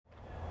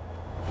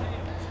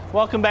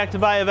Welcome back to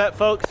Buy a Vet,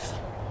 folks.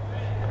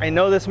 I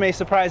know this may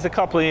surprise a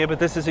couple of you, but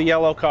this is a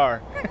yellow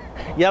car.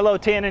 Yellow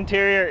tan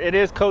interior. It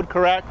is code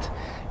correct.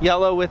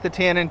 Yellow with the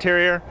tan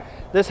interior.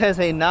 This has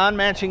a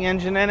non-matching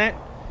engine in it,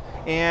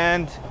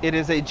 and it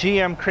is a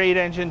GM crate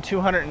engine,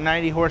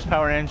 290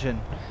 horsepower engine.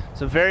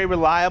 So very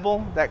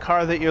reliable. That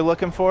car that you're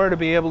looking for to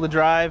be able to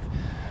drive,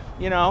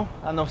 you know,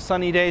 on those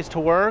sunny days to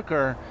work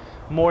or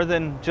more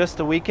than just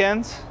the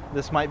weekends.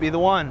 This might be the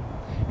one.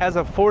 Has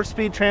a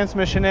 4-speed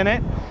transmission in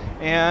it,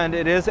 and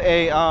it is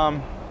a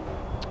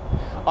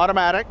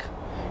automatic.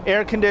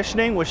 Air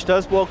conditioning, which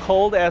does blow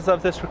cold as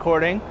of this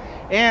recording,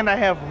 and I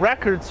have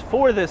records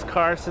for this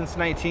car since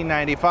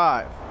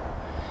 1995.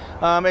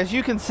 As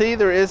you can see,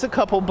 there is a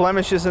couple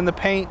blemishes in the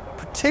paint,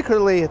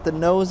 particularly at the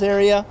nose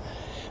area,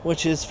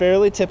 which is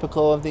fairly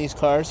typical of these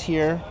cars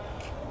here,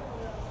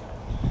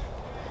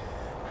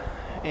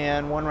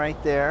 and one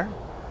right there.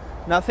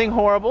 Nothing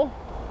horrible.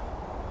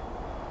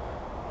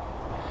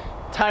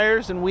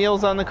 Tires and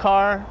wheels on the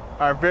car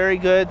are very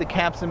good. The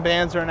caps and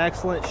bands are in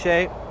excellent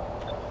shape.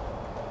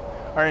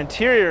 Our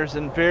interior is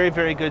in very,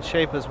 very good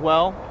shape as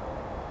well.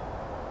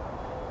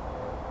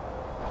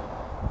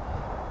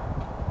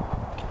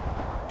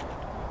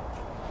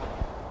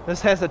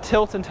 This has a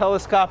tilt and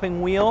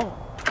telescoping wheel,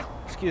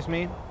 excuse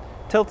me,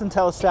 tilt and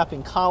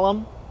telescoping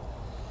column.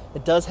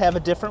 It does have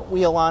a different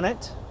wheel on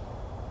it.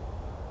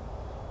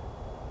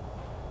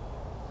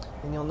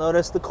 And you'll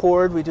notice the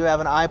cord, we do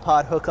have an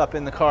iPod hookup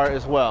in the car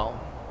as well.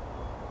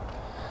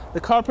 The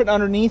carpet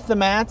underneath the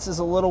mats is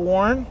a little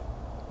worn.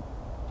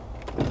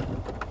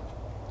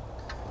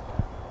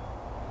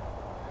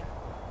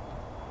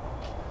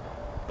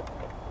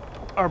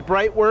 Our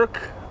bright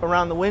work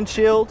around the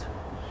windshield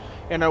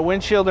and our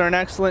windshield are in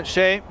excellent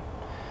shape.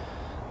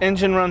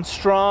 Engine runs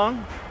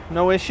strong,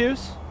 no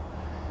issues.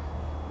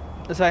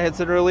 As I had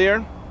said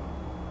earlier,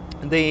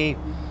 the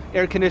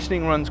air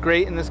conditioning runs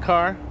great in this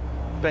car.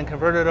 Been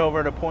converted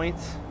over to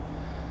points,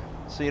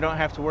 so you don't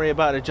have to worry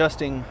about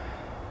adjusting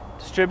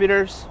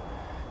distributors.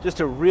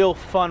 Just a real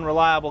fun,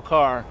 reliable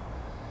car.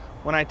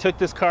 When I took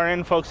this car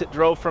in, folks, it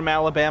drove from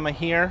Alabama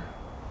here.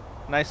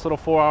 Nice little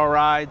 4-hour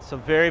ride, so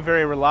very,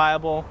 very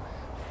reliable,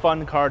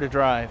 fun car to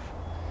drive.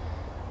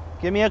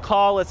 Give me a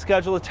call. Let's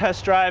schedule a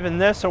test drive in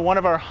this or one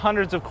of our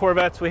hundreds of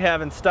Corvettes we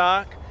have in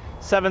stock.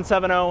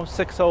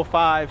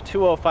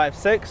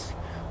 770-605-2056.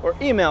 Or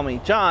email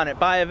me,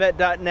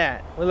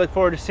 john@buyavet.net. We look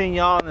forward to seeing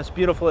y'all in this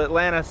beautiful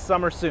Atlanta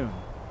summer soon.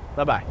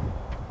 Bye-bye.